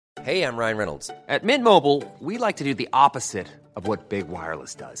Hey, I'm Ryan Reynolds. At Mint Mobile, we like to do the opposite of what Big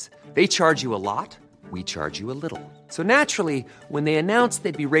Wireless does. They charge you a lot, we charge you a little. So naturally, when they announced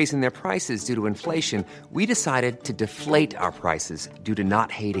they'd be raising their prices due to inflation, we decided to deflate our prices due to not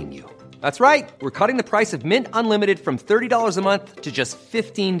hating you. That's right. We're cutting the price of Mint Unlimited from $30 a month to just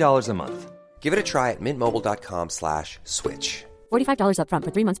 $15 a month. Give it a try at mintmobile.com/switch. $45 up front for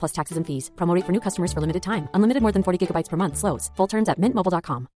 3 months plus taxes and fees. Promo rate for new customers for limited time. Unlimited more than 40 gigabytes per month. Slows full terms at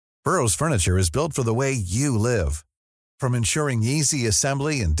mintmobile.com. Burrow's furniture is built for the way you live. From ensuring easy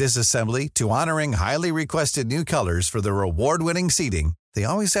assembly and disassembly to honoring highly requested new colors for their award-winning seating, they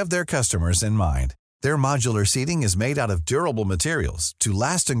always have their customers in mind. Their modular seating is made out of durable materials to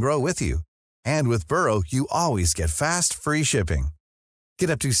last and grow with you. And with Burrow, you always get fast, free shipping.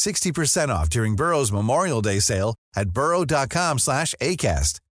 Get up to 60% off during Burrow's Memorial Day sale at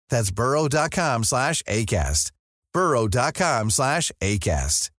burrow.com/ACAST. That's burrow.com/ACAST.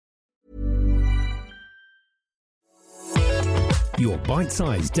 burrow.com/ACAST. Your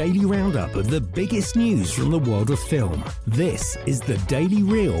bite-sized daily roundup of the biggest news from the world of film. This is The Daily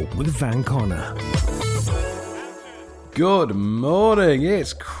Reel with Van Connor. Good morning,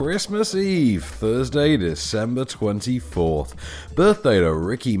 it's Christmas Eve, Thursday, December 24th. Birthday to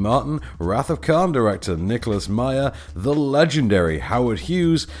Ricky Martin, Wrath of Khan director Nicholas Meyer, the legendary Howard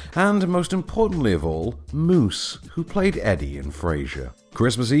Hughes, and most importantly of all, Moose, who played Eddie in Frasier.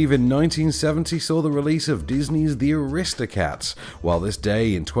 Christmas Eve in 1970 saw the release of Disney's The Aristocats, while this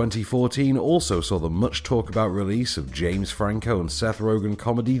day in 2014 also saw the much talked about release of James Franco and Seth Rogen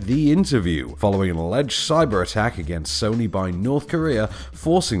comedy The Interview, following an alleged cyber attack against Sony by North Korea,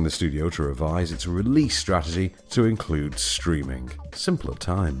 forcing the studio to revise its release strategy to include streaming. Simpler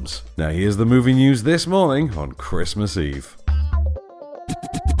times. Now here's the movie news this morning on Christmas Eve.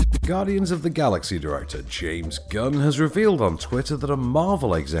 Guardians of the Galaxy director James Gunn has revealed on Twitter that a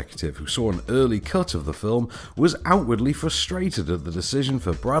Marvel executive who saw an early cut of the film was outwardly frustrated at the decision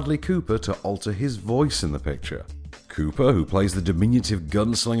for Bradley Cooper to alter his voice in the picture. Cooper, who plays the diminutive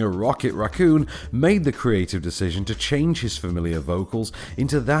gunslinger Rocket Raccoon, made the creative decision to change his familiar vocals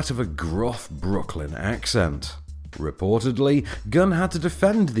into that of a gruff Brooklyn accent. Reportedly, Gunn had to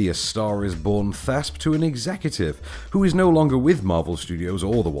defend the A Star Is Born thesp to an executive, who is no longer with Marvel Studios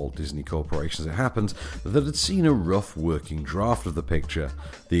or the Walt Disney Corporation as it happens, that had seen a rough working draft of the picture.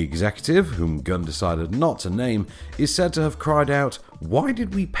 The executive, whom Gunn decided not to name, is said to have cried out, "Why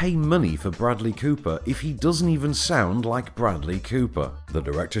did we pay money for Bradley Cooper if he doesn't even sound like Bradley Cooper?" The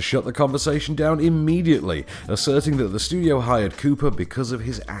director shut the conversation down immediately, asserting that the studio hired Cooper because of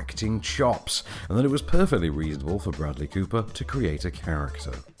his acting chops, and that it was perfectly reasonable for Bradley Cooper to create a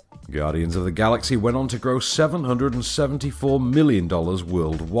character. Guardians of the Galaxy went on to gross $774 million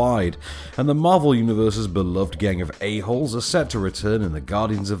worldwide, and the Marvel Universe's beloved gang of a-holes are set to return in the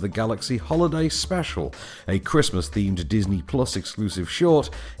Guardians of the Galaxy Holiday Special, a Christmas-themed Disney Plus exclusive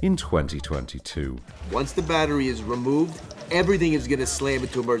short, in 2022. Once the battery is removed, everything is going to slam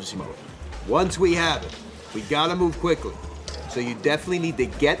into emergency mode. Once we have it, we gotta move quickly. So you definitely need to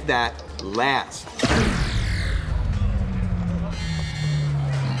get that last.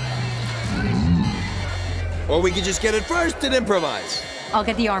 Or we can just get it first and improvise. I'll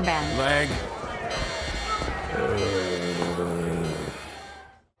get the armband. Leg.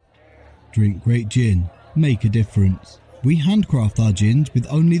 Drink great gin. Make a difference. We handcraft our gins with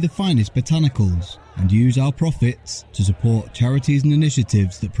only the finest botanicals and use our profits to support charities and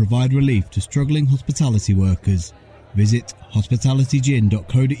initiatives that provide relief to struggling hospitality workers. Visit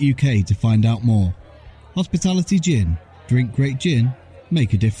hospitalitygin.co.uk to find out more. Hospitality Gin. Drink great gin.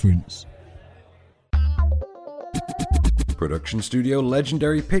 Make a difference. Production studio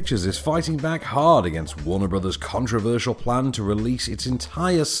Legendary Pictures is fighting back hard against Warner Bros.' controversial plan to release its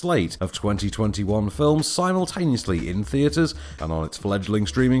entire slate of 2021 films simultaneously in theaters and on its fledgling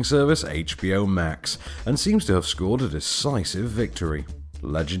streaming service HBO Max, and seems to have scored a decisive victory.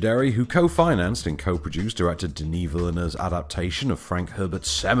 Legendary, who co-financed and co-produced director Denis Villeneuve's adaptation of Frank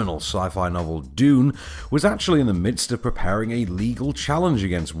Herbert's seminal sci-fi novel Dune, was actually in the midst of preparing a legal challenge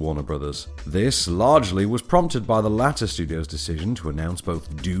against Warner Bros. This largely was prompted by the latter studio's decision to announce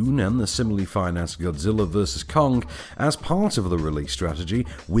both Dune and the similarly financed Godzilla vs. Kong as part of the release strategy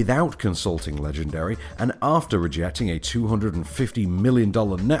without consulting Legendary, and after rejecting a $250 million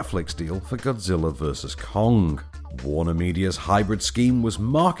Netflix deal for Godzilla vs. Kong. Warner Media's hybrid scheme was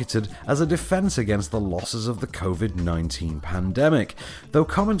marketed as a defense against the losses of the COVID-19 pandemic, though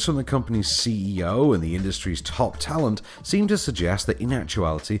comments from the company's CEO and the industry's top talent seem to suggest that in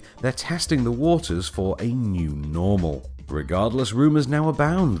actuality they're testing the waters for a new normal. Regardless, rumours now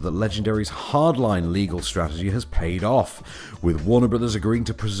abound that Legendary's hardline legal strategy has paid off, with Warner Bros. Agreeing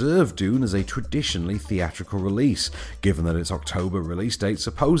to preserve Dune as a traditionally theatrical release, given that its October release date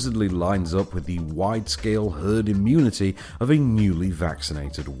supposedly lines up with the wide-scale herd immunity of a newly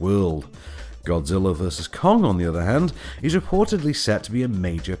vaccinated world. Godzilla vs. Kong, on the other hand, is reportedly set to be a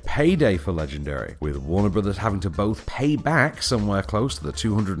major payday for Legendary, with Warner Bros. Having to both pay back somewhere close to the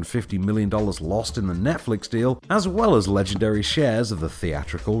 $250 million lost in the Netflix deal, as well as Legendary's shares of the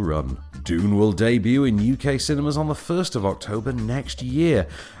theatrical run. Dune will debut in UK cinemas on the 1st of October next year,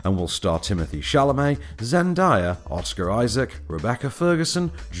 and will star Timothée Chalamet, Zendaya, Oscar Isaac, Rebecca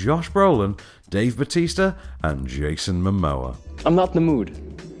Ferguson, Josh Brolin, Dave Bautista, and Jason Momoa. I'm not in the mood.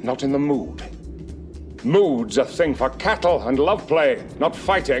 Not in the mood. Mood's a thing for cattle and love play, not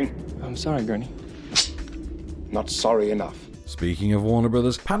fighting. I'm sorry, Gurney. Not sorry enough. Speaking of Warner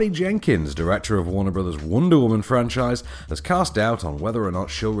Bros., Patty Jenkins, director of Warner Bros.' Wonder Woman franchise, has cast doubt on whether or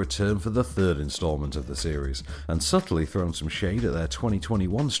not she'll return for the third installment of the series, and subtly thrown some shade at their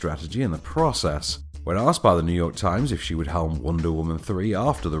 2021 strategy in the process. When asked by the New York Times if she would helm Wonder Woman 3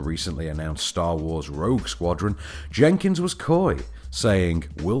 after the recently announced Star Wars Rogue Squadron, Jenkins was coy, saying,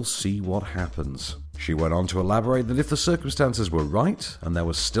 "We'll see what happens." She went on to elaborate that if the circumstances were right, and there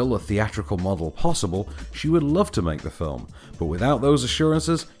was still a theatrical model possible, she would love to make the film, but without those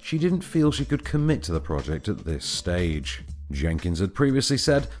assurances, she didn't feel she could commit to the project at this stage. Jenkins had previously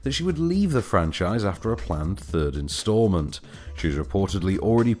said that she would leave the franchise after a planned third installment. She's reportedly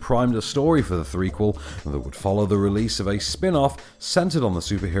already primed a story for the threequel that would follow the release of a spin-off centered on the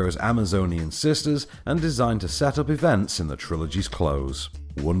superheroes' Amazonian sisters and designed to set up events in the trilogy's close.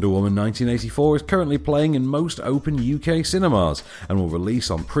 Wonder Woman 1984 is currently playing in most open UK cinemas and will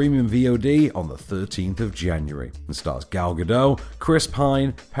release on premium VOD on the 13th of January. It stars Gal Gadot, Chris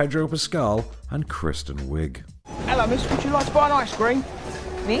Pine, Pedro Pascal, and Kristen Wiig. Hello, miss. Would you like to buy an ice cream?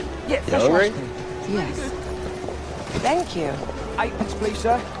 Me? Yeah, fresh ice cream. Yes. Thank you. 8 please,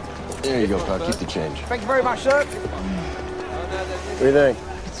 sir. There you go, pal. Keep the change. Thank you very much, sir. What do you think?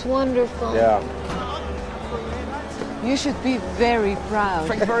 It's wonderful. Yeah. You should be very proud.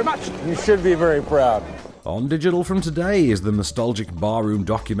 Thank you very much. You should be very proud. On digital from today is the nostalgic barroom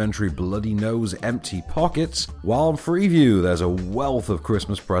documentary Bloody Nose Empty Pockets, while on Freeview there's a wealth of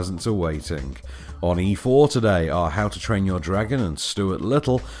Christmas presents awaiting. On E4 today are How to Train Your Dragon and Stuart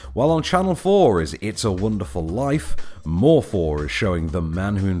Little, while on Channel 4 is It's a Wonderful Life, More 4 is showing The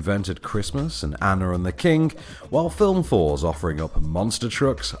Man Who Invented Christmas and Anna and the King, while Film 4's offering up Monster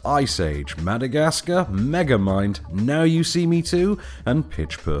Trucks, Ice Age, Madagascar, Megamind, Now You See Me Too, and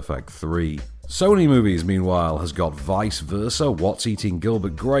Pitch Perfect 3. Sony Movies, meanwhile, has got Vice Versa, What's Eating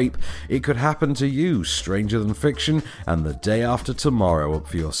Gilbert Grape, It Could Happen to You, Stranger Than Fiction, and The Day After Tomorrow up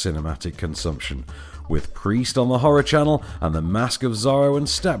for your cinematic consumption, with Priest on the Horror Channel and The Mask of Zorro and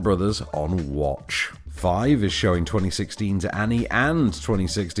Step Brothers on Watch. 5 is showing 2016's Annie and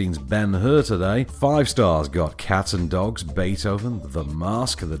 2016's Ben-Hur today. 5 Stars got Cats and Dogs, Beethoven, The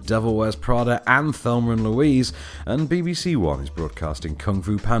Mask, The Devil Wears Prada, and Thelma and Louise. And BBC One is broadcasting Kung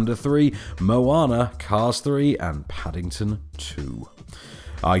Fu Panda 3, Moana, Cars 3, and Paddington 2.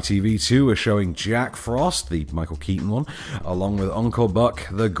 ITV2 are showing Jack Frost, the Michael Keaton one, along with Uncle Buck,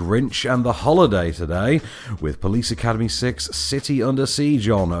 The Grinch and The Holiday today, with Police Academy 6, City Under Siege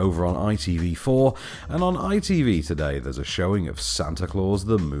on over on ITV4, and on ITV today there's a showing of Santa Claus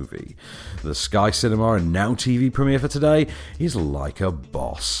the Movie. The Sky Cinema and Now TV premiere for today is Like a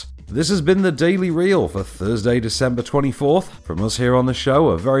Boss. This has been the Daily Reel for Thursday, December 24th. From us here on the show,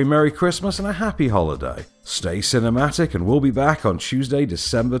 a very Merry Christmas and a Happy Holiday. Stay cinematic and we'll be back on Tuesday,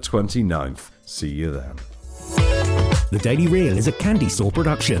 December 29th. See you then. The Daily Reel is a Candy Store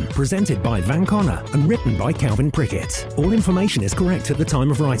production, presented by Van Connor and written by Calvin Prickett. All information is correct at the time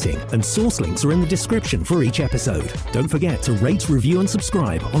of writing, and source links are in the description for each episode. Don't forget to rate, review and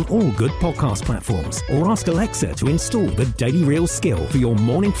subscribe on all good podcast platforms, or ask Alexa to install the Daily Reel skill for your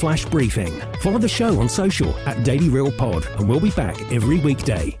morning flash briefing. Follow the show on social at Daily Reel Pod, and we'll be back every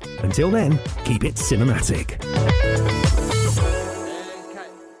weekday. Until then, keep it cinematic.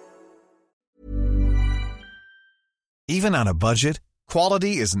 Even on a budget,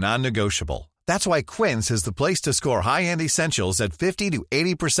 quality is non-negotiable. That's why Quince is the place to score high-end essentials at 50 to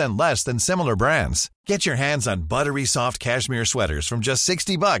 80% less than similar brands. Get your hands on buttery soft cashmere sweaters from just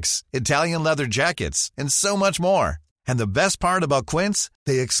 $60, Italian leather jackets, and so much more. And the best part about Quince,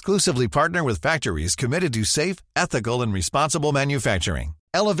 they exclusively partner with factories committed to safe, ethical, and responsible manufacturing.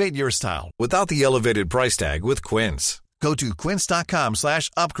 Elevate your style without the elevated price tag with Quince. Go to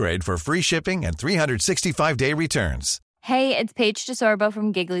quince.com/upgrade for free shipping and 365-day returns. Hey, it's Paige DeSorbo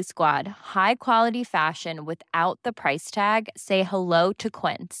from Giggly Squad. High quality fashion without the price tag. Say hello to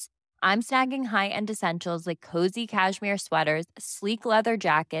Quince. I'm snagging high-end essentials like cozy cashmere sweaters, sleek leather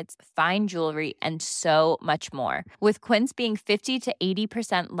jackets, fine jewelry, and so much more. With Quince being 50 to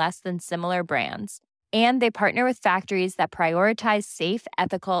 80% less than similar brands. And they partner with factories that prioritize safe,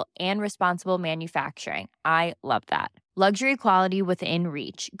 ethical, and responsible manufacturing. I love that. Luxury quality within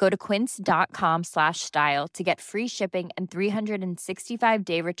reach. Go to quince.com/style to get free shipping and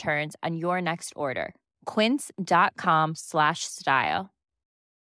 365-day returns on your next order. Quince.com/style.